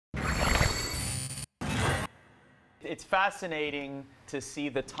it's fascinating to see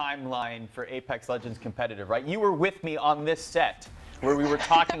the timeline for Apex Legends competitive, right? You were with me on this set where we were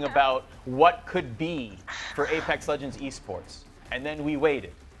talking about what could be for Apex Legends Esports. And then we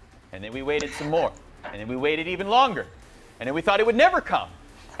waited. And then we waited some more. And then we waited even longer. And then we thought it would never come.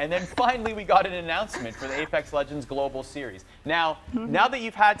 And then finally we got an announcement for the Apex Legends Global Series. Now, now that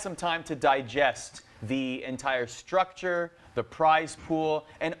you've had some time to digest the entire structure, the prize pool,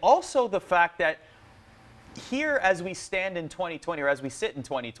 and also the fact that here as we stand in 2020, or as we sit in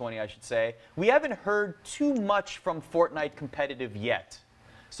 2020, I should say, we haven't heard too much from Fortnite competitive yet.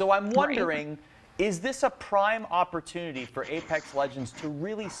 So I'm wondering, is this a prime opportunity for Apex Legends to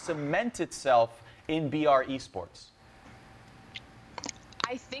really cement itself in BR esports?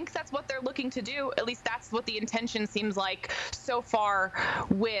 I think that's what they're looking to do. At least that's what the intention seems like so far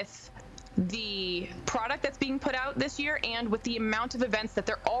with the product that's being put out this year and with the amount of events that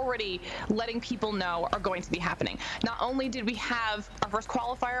they're already letting people know are going to be happening. Not only did we have our first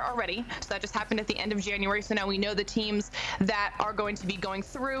qualifier already, so that just happened at the end of January, so now we know the teams that are going to be going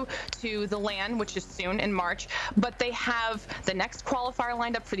through to the LAN, which is soon in March, but they have the next qualifier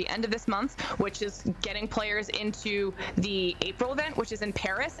lined up for the end of this month, which is getting players into the April event, which is in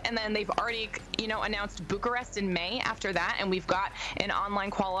Paris, and then they've already, announced Bucharest in May after that, and we've got an online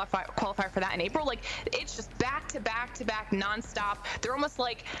qualifier for that in April. Like, it's just back to back to back nonstop. They're almost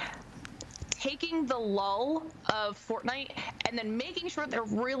like taking the lull of Fortnite and then making sure they're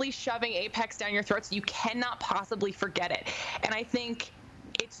really shoving Apex down your throat so you cannot possibly forget it. And I think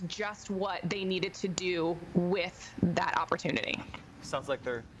it's just what they needed to do with that opportunity. Sounds like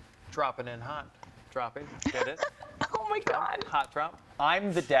they're dropping in hot. Dropping. Get it? Oh my God. Hot drop.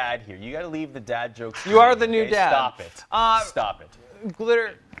 I'm the dad here. You got to leave the dad jokes. You are the new dad. Stop it. Stop it.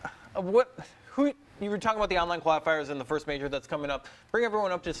 Glitter, who you were talking about the online qualifiers and the first major that's coming up. Bring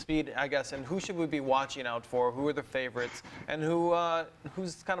everyone up to speed, I guess, and who should we be watching out for? Who are the favorites, and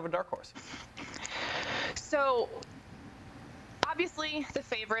who's kind of a dark horse? So, obviously, the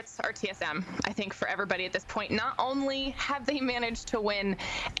favorites are TSM, I think, for everybody at this point. Not only have they managed to win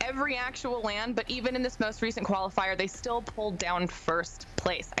every actual LAN, but even in this most recent qualifier, they still pulled down first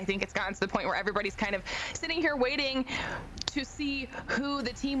place. I think it's gotten to the point where everybody's kind of sitting here waiting to see who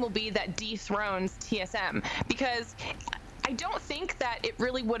the team will be that dethrones TSM, because I don't think that it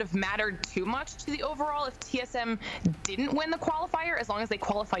really would have mattered too much to the overall if TSM didn't win the qualifier, as long as they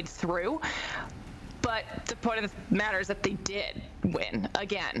qualified through. But the point of the matter is that they did win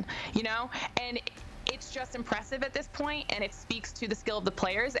again, and it's just impressive at this point, and it speaks to the skill of the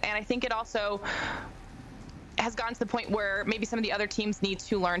players. And I think it also has gotten to the point where maybe some of the other teams need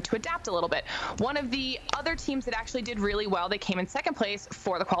to learn to adapt a little bit. One of the other teams that actually did really well, they came in second place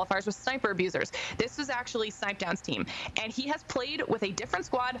for the qualifiers, was Sniper Abusers. This was actually Snipedown's team, and he has played with a different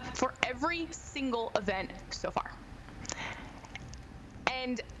squad for every single event so far.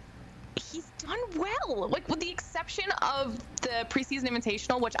 And he's done well, like with the exception of the preseason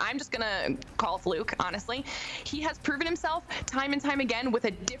invitational, which I'm just gonna call a fluke, honestly. He has proven himself time and time again with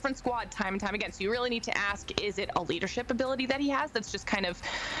a different squad time and time again. So you really need to ask, is it a leadership ability that he has that's just kind of,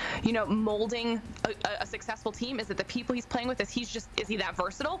 molding a successful team? Is it the people he's playing with? Is he that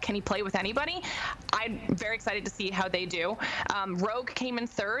versatile? Can he play with anybody? I'm very excited to see how they do. Rogue came in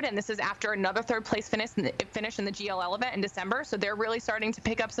third, and this is after another third place finish in the GLL event in December. So they're really starting to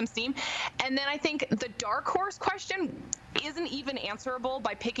pick up some steam. And then I think the dark horse question isn't even answerable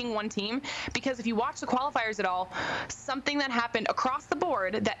by picking one team, because if you watch the qualifiers at all, something that happened across the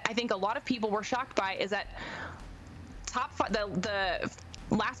board that I think a lot of people were shocked by is that the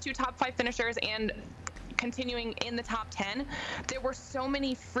last two top 5 finishers and continuing in the top 10, there were so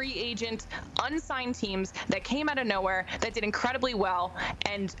many free agent unsigned teams that came out of nowhere that did incredibly well,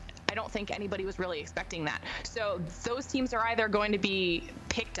 and I don't think anybody was really expecting that. So those teams are either going to be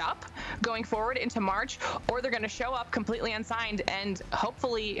picked up going forward into March, or they're going to show up completely unsigned and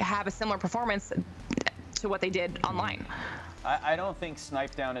hopefully have a similar performance to what they did online. I don't think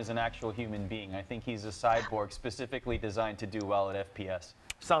Snipedown is an actual human being. I think he's a cyborg specifically designed to do well at FPS.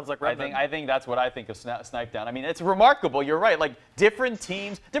 Sounds like I think that's what I think of Snipedown. I mean, it's remarkable. You're right. Like, different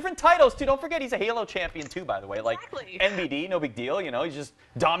teams, different titles, too. Don't forget, he's a Halo champion, too, by the way. Exactly. Like, NBD, no big deal. He's just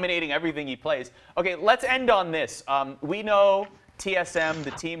dominating everything he plays. Okay, let's end on this. We know TSM,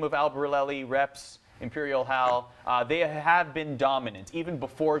 the team of Albarelli, Reps, Imperial Hal, they have been dominant. Even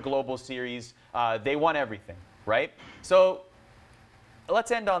before Global Series, they won everything, right? So let's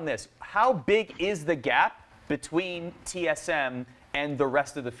end on this. How big is the gap between TSM and the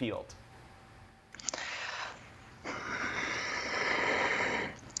rest of the field?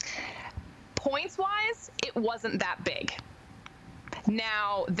 Points-wise, it wasn't that big.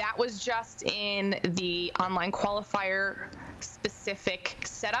 Now, that was just in the online qualifier specific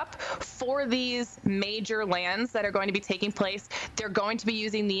setup. For these major LANs that are going to be taking place, they're going to be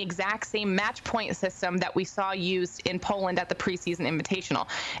using the exact same match point system that we saw used in Poland at the preseason invitational.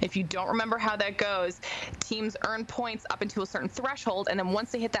 If you don't remember how that goes, teams earn points up into a certain threshold, and then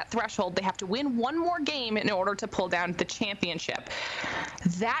once they hit that threshold, they have to win one more game in order to pull down the championship.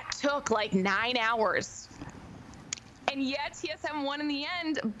 That took like 9 hours. And yeah, TSM won in the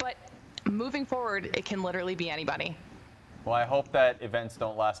end, but moving forward, it can literally be anybody. Well, I hope that events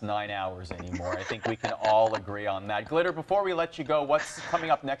don't last 9 hours anymore. I think we can all agree on that. Glitter, before we let you go, what's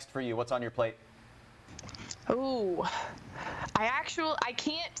coming up next for you? What's on your plate? Ooh, I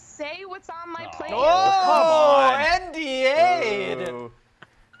can't say what's on my plate. Oh, come on. NDA. Ooh.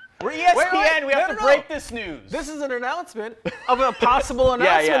 We're ESPN. We have to break this news. This is an announcement of a possible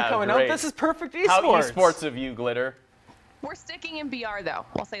announcement coming up. This is perfect esports. How esports of you, Glitter? We're sticking in BR, though.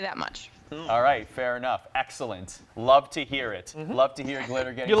 I'll say that much. All right, fair enough. Excellent. Love to hear it. Love to hear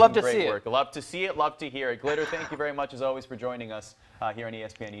Glitter getting love some to see great it. work. Love to see it. Love to hear it. Glitter, thank you very much, as always, for joining us here on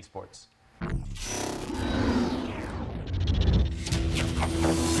ESPN Esports.